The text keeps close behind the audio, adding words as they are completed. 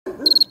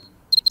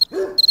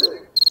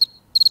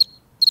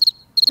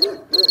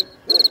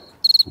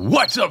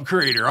What's up,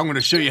 creator? I'm going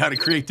to show you how to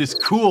create this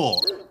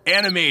cool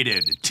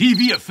animated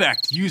TV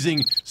effect using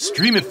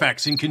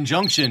StreamFX in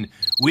conjunction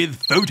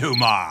with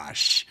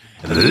Photomosh.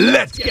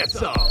 Let's get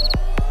some!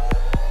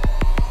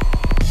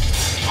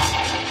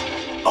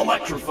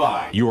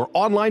 Electrify your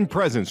online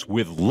presence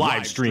with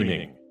live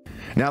streaming.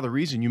 Now, the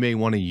reason you may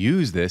want to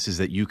use this is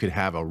that you could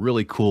have a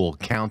really cool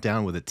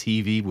countdown with a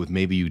TV with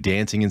maybe you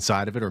dancing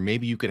inside of it, or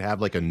maybe you could have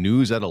like a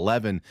news at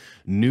 11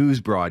 news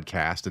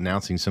broadcast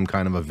announcing some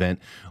kind of event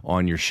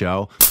on your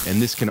show.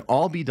 And this can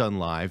all be done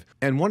live.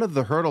 And one of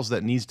the hurdles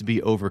that needs to be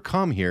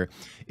overcome here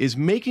is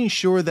making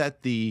sure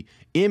that the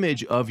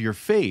image of your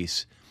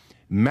face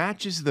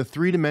matches the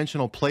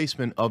three-dimensional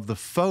placement of the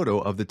photo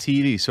of the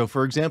TV. So,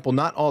 for example,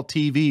 not all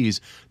TVs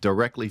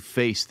directly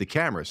face the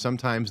camera.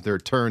 Sometimes they're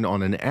turned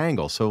on an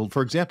angle. So,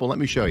 for example, let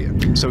me show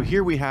you. So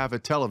here we have a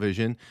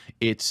television.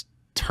 It's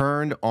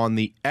turned on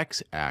the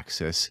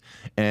x-axis,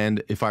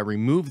 and if I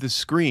remove the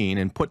screen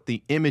and put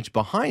the image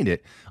behind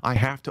it, I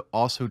have to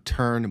also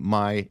turn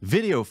my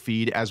video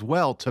feed as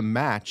well to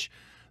match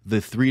the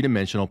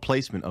three-dimensional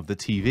placement of the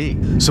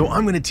TV. So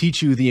I'm going to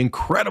teach you the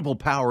incredible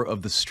power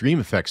of the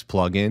StreamFX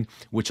plugin,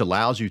 which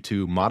allows you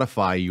to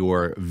modify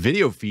your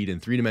video feed in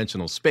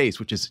three-dimensional space,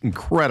 which is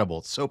incredible.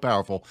 It's so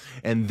powerful.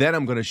 And then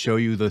I'm going to show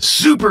you the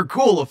super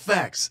cool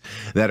effects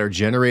that are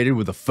generated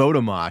with the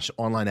Photomosh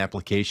online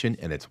application,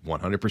 and it's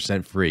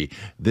 100% free.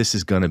 This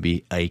is going to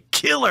be a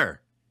killer,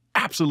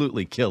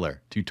 absolutely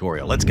killer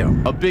tutorial. Let's go.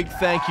 A big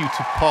thank you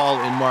to Paul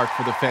and Mark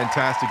for the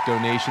fantastic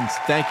donations.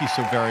 Thank you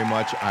so very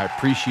much. I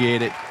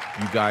appreciate it.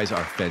 You guys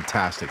are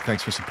fantastic.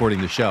 Thanks for supporting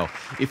the show.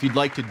 If you'd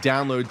like to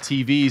download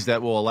TVs that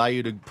will allow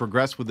you to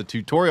progress with the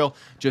tutorial,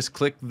 just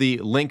click the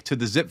link to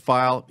the zip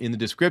file in the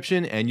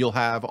description and you'll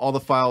have all the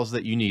files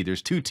that you need.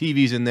 There's 2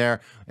 TVs in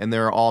there and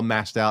they're all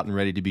masked out and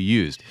ready to be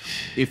used.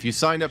 If you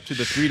signed up to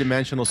the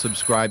 3-dimensional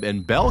subscribe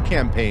and bell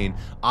campaign,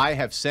 I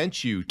have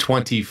sent you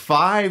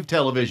 25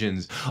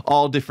 televisions,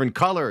 all different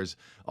colors,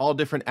 all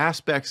different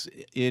aspects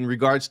in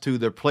regards to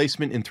the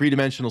placement in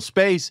 3-dimensional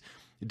space,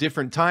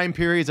 different time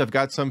periods. I've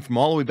got some from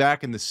all the way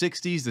back in the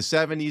 60s, the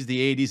 70s,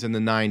 the 80s, and the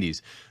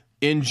 90s.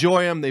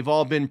 Enjoy them. They've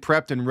all been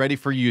prepped and ready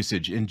for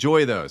usage.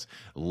 Enjoy those.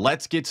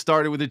 Let's get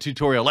started with the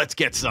tutorial. Let's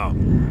get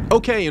some.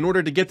 Okay, in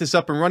order to get this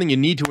up and running, you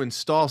need to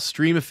install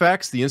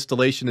StreamFX. The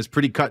installation is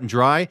pretty cut and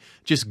dry.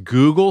 Just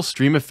Google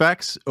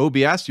StreamFX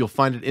OBS. You'll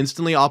find it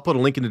instantly. I'll put a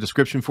link in the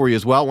description for you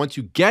as well. Once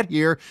you get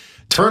here,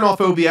 turn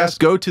off OBS,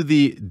 go to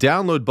the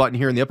download button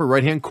here in the upper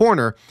right-hand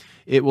corner.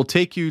 It will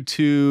take you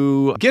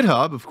to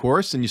GitHub, of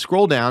course, and you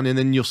scroll down, and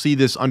then you'll see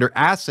this under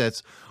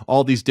Assets,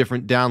 all these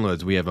different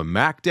downloads. We have a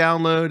Mac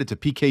download, it's a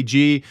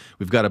PKG.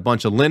 We've got a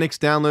bunch of Linux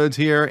downloads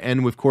here,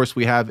 and of course,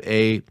 we have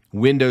a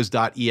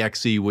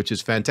Windows.exe, which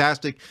is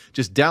fantastic.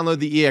 Just download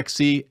the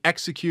exe,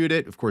 execute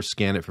it, of course,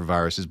 scan it for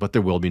viruses, but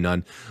there will be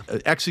none.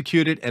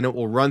 Execute it, and it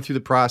will run through the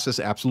process.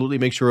 Absolutely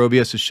make sure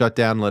OBS is shut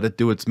down, let it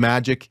do its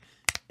magic,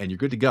 and you're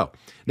good to go.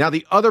 Now,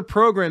 the other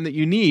program that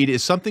you need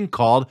is something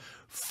called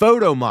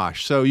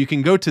Photomosh. So you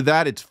can go to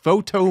that. It's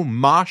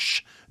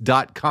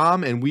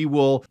photomosh.com, and we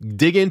will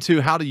dig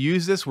into how to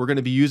use this. We're going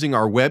to be using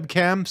our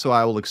webcam, so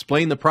I will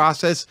explain the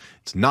process.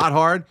 It's not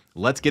hard.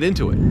 Let's get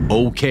into it.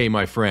 Okay,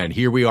 my friend,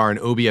 here we are in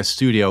OBS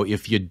Studio.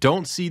 If you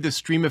don't see the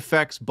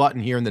StreamFX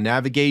button here in the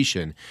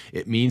navigation,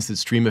 it means that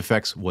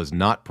StreamFX was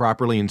not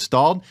properly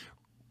installed.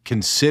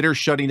 Consider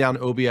shutting down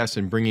OBS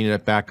and bringing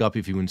it back up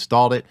if you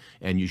installed it,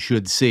 and you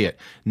should see it.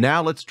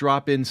 Now let's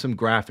drop in some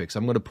graphics.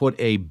 I'm going to put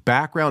a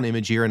background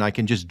image here, and I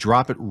can just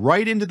drop it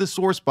right into the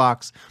source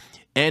box,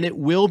 and it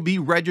will be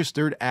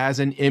registered as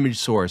an image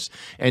source.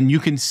 And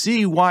you can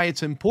see why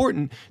it's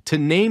important to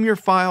name your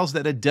files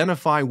that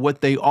identify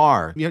what they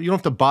are. You don't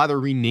have to bother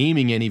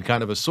renaming any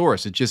kind of a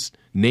source. It just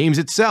names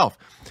itself.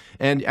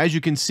 And as you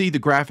can see, the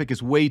graphic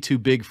is way too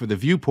big for the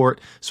viewport.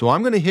 So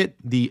I'm going to hit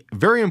the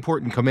very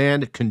important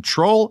command,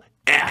 Control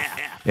F.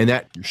 And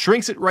that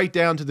shrinks it right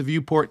down to the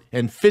viewport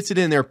and fits it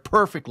in there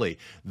perfectly.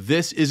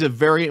 This is a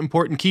very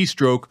important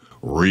keystroke.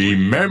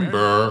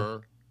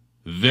 Remember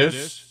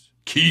this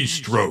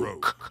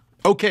keystroke.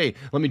 Okay,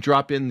 let me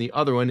drop in the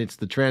other one. It's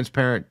the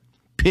transparent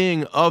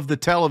ping of the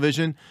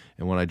television.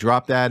 And when I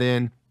drop that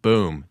in,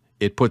 boom,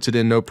 it puts it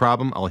in no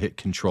problem. I'll hit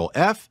Control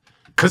F.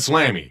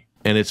 Kaslammy.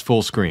 And it's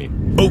full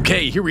screen.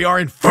 Okay, here we are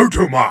in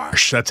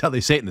Photomosh. That's how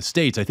they say it in the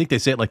States. I think they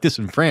say it like this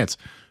in France.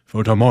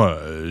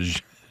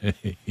 Photomosh.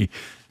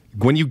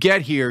 When you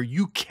get here,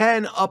 you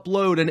can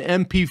upload an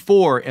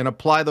MP4 and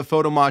apply the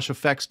Photomosh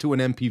effects to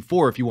an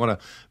MP4 if you want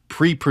to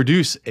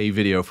pre-produce a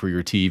video for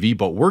your TV.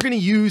 But we're going to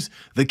use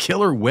the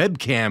killer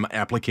webcam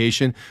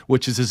application,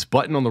 which is this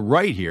button on the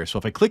right here. So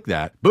if I click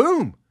that,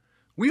 boom.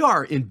 We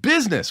are in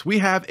business. We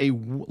have a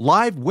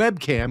live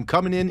webcam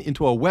coming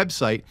into a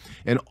website,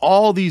 and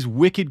all these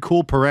wicked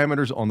cool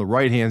parameters on the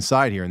right-hand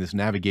side here in this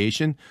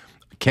navigation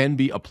can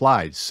be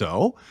applied.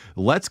 So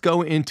let's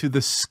go into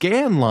the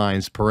scan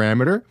lines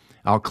parameter.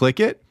 I'll click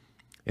it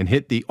and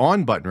hit the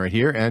on button right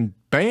here, and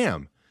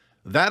bam.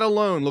 That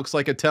alone looks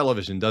like a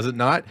television, does it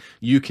not?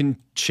 You can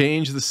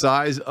change the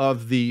size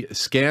of the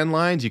scan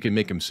lines. You can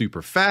make them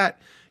super fat.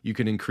 You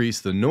can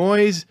increase the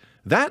noise.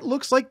 that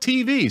looks like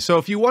TV. So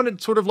if you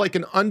wanted sort of like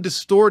an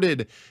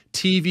undistorted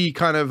TV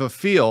kind of a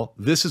feel,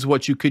 this is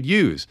what you could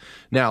use.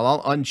 Now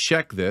I'll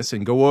uncheck this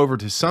and go over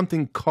to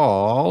something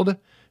called,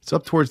 it's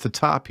up towards the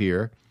top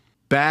here,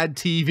 Bad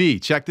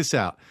TV. Check this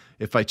out.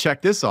 If I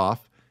check this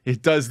off,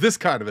 it does this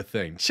kind of a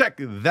thing. Check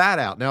that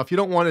out. Now, if you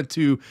don't want it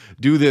to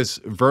do this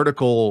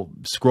vertical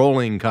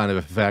scrolling kind of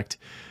effect,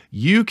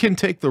 you can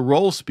take the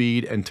roll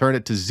speed and turn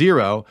it to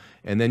 0,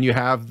 and then you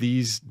have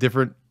these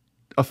different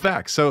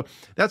effects. So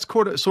that's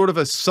sort of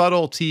a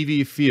subtle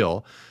TV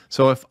feel.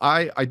 So if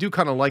I do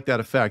kind of like that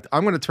effect,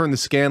 I'm going to turn the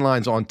scan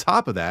lines on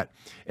top of that,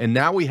 and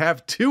now we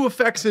have 2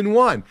 effects in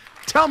one.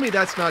 Tell me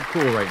that's not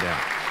cool right now.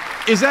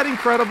 Is that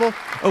incredible?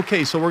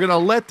 Okay, so we're going to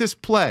let this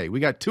play. We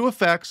got 2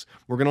 effects.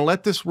 We're going to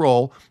let this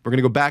roll. We're going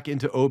to go back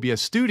into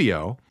OBS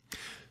Studio.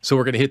 So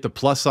we're going to hit the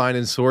plus sign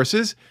in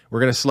sources. We're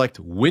going to select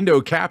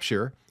window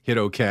capture, hit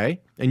OK.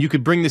 And you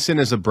could bring this in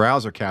as a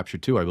browser capture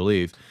too, I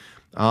believe.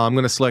 I'm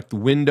going to select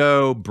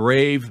window,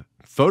 Brave,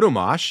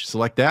 Photomosh.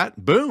 Select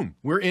that. Boom.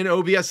 We're in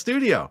OBS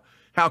Studio.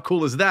 How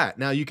cool is that?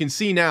 Now you can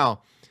see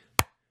now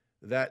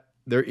that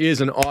there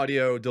is an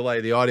audio delay.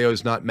 The audio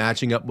is not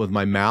matching up with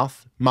my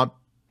mouth.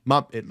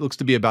 It looks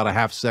to be about a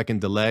 ½ second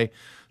delay.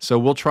 So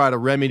we'll try to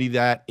remedy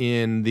that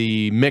in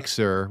the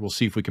mixer. We'll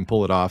see if we can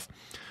pull it off.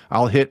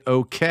 I'll hit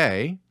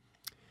OK.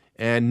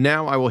 And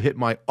now I will hit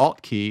my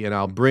Alt key and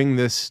I'll bring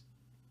this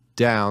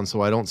down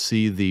so I don't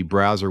see the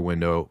browser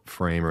window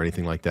frame or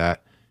anything like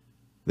that.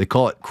 They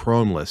call it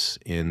chromeless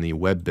in the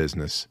web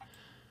business.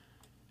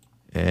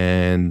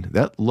 And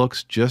that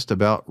looks just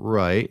about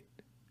right.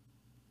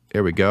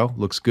 There we go.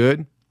 Looks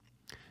good.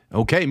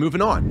 Okay,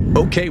 moving on.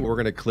 Okay, we're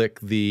going to click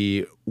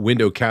the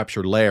window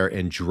capture layer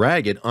and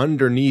drag it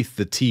underneath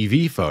the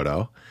TV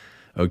photo.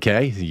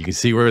 Okay, you can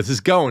see where this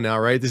is going now,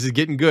 right? This is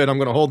getting good. I'm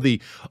going to hold the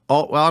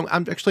Alt. Well, I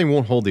actually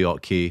won't hold the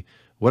Alt key.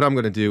 What I'm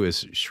going to do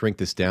is shrink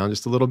this down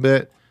just a little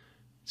bit,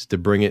 just to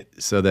bring it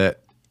so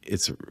that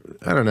it's,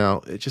 I don't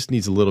know, it just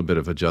needs a little bit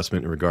of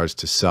adjustment in regards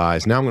to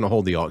size. Now I'm going to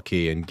hold the Alt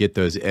key and get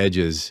those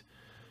edges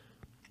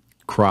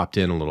cropped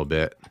in a little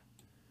bit.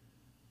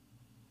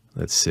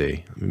 Let's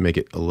see. Let me make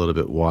it a little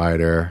bit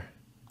wider.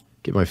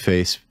 Get my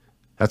face.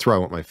 That's where I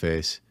want my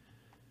face.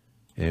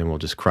 And we'll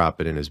just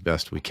crop it in as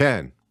best we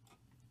can.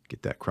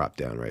 Get that crop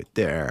down right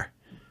there.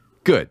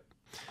 Good.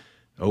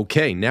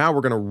 Okay, now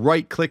we're going to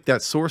right-click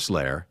that source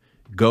layer,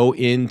 go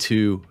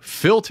into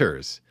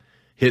Filters,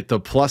 hit the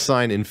plus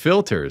sign in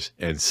Filters,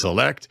 and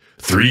select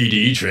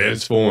 3D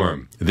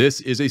Transform. This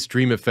is a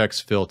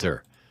StreamFX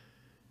filter.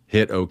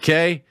 Hit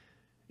OK.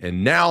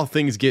 And now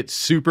things get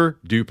super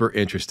duper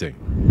interesting.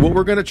 What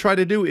we're going to try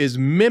to do is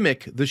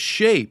mimic the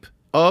shape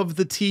of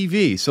the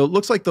TV. So it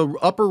looks like the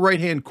upper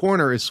right-hand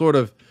corner is sort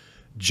of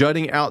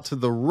jutting out to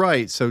the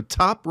right. So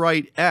top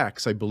right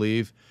X, I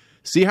believe.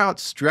 See how it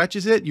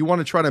stretches it? You want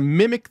to try to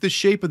mimic the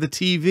shape of the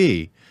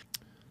TV.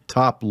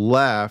 Top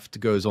left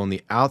goes on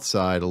the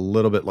outside a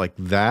little bit like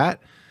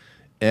that.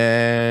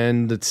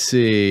 And let's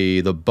see,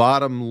 the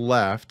bottom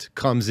left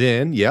comes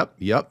in. Yep.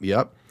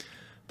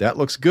 That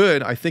looks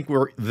good. I think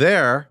we're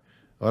there.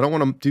 I don't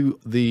want to do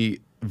the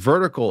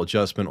vertical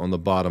adjustment on the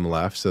bottom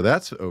left, so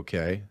that's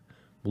okay.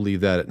 We'll leave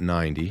that at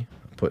 90.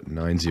 Put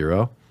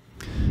 90.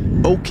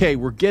 Okay,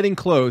 we're getting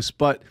close,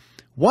 but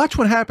watch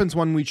what happens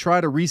when we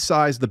try to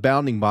resize the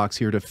bounding box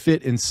here to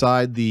fit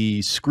inside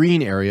the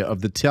screen area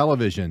of the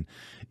television.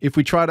 If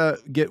we try to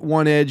get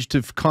one edge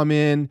to come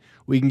in,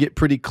 we can get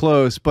pretty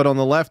close, but on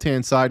the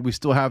left-hand side, we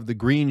still have the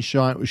green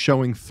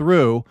showing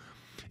through.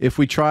 If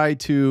we try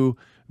to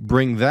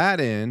bring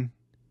that in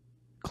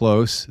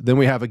close, then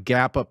we have a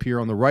gap up here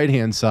on the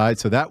right-hand side,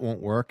 so that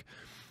won't work.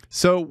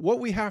 So what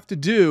we have to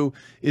do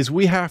is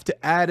we have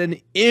to add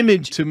an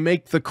image to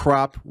make the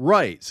crop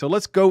right. So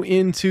let's go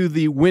into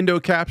the window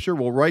capture.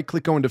 We'll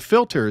right-click, go into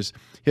Filters,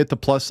 hit the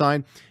plus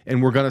sign,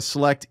 and we're going to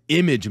select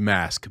Image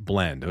Mask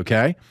Blend,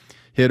 okay?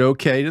 Hit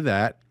OK to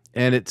that,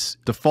 and it's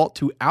default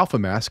to Alpha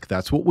Mask.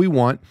 That's what we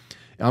want.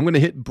 I'm going to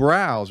hit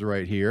Browse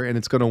right here, and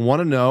it's going to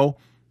want to know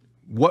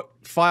what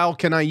file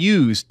can I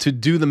use to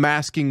do the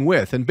masking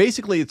with? And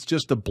basically, it's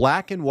just a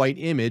black and white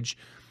image.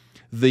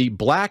 The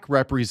black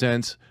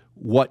represents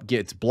what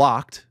gets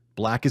blocked.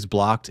 Black is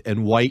blocked,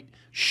 and white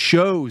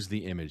shows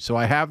the image. So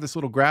I have this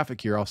little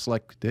graphic here. I'll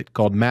select it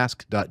called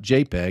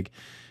mask.jpg.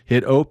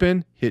 Hit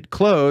Open, hit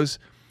Close,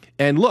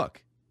 and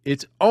look,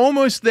 it's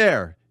almost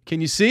there. Can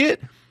you see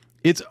it?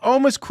 It's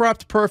almost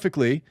cropped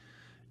perfectly.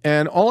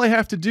 And all I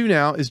have to do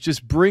now is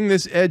just bring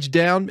this edge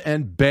down,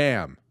 and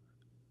bam.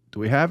 Do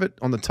we have it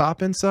on the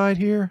top inside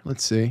here?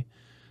 Let's see.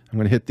 I'm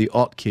going to hit the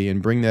Alt key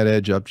and bring that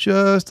edge up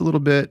just a little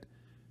bit.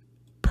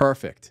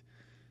 Perfect.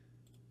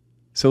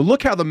 So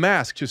look how the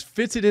mask just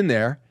fits it in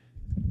there.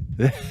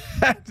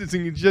 That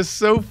is just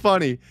so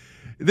funny.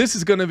 This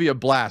is going to be a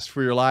blast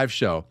for your live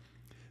show.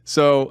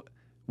 So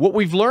what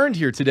we've learned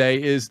here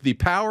today is the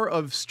power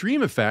of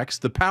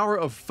StreamFX, the power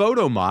of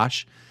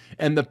Photomosh,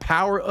 and the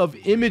power of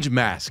image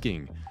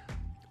masking.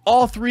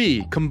 All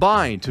three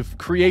combined to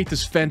create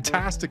this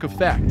fantastic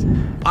effect.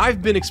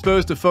 I've been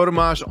exposed to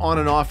Photomosh on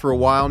and off for a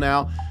while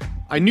now.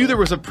 I knew there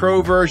was a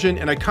pro version,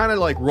 and I kind of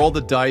like rolled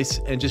the dice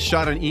and just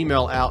shot an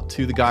email out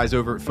to the guys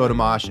over at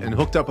Photomosh and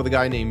hooked up with a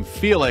guy named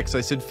Felix.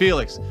 I said,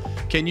 Felix,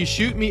 can you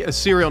shoot me a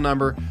serial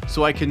number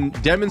so I can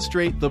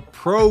demonstrate the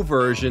pro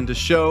version to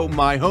show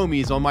my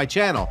homies on my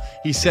channel?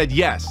 He said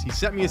yes. He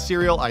sent me a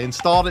serial. I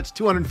installed it. It's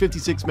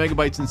 256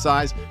 megabytes in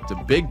size. It's a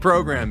big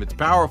program. It's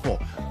powerful.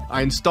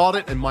 I installed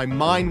it and my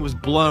mind was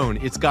blown.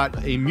 It's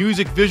got a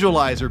music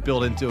visualizer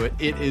built into it.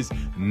 It is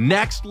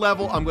next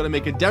level. I'm going to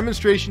make a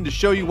demonstration to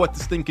show you what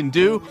this thing can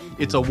do.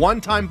 It's a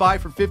one-time buy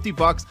for 50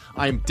 bucks.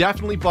 I am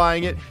definitely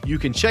buying it. You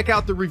can check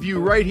out the review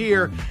right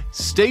here.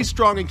 Stay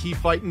strong and keep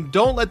fighting.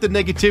 Don't let the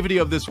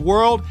negativity of this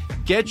world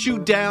get you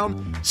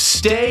down.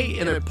 Stay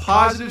in a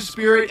positive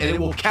spirit and it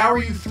will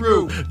carry you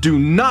through. Do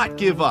not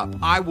give up.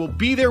 I will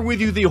be there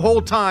with you the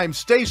whole time.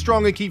 Stay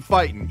strong and keep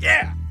fighting.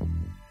 Yeah!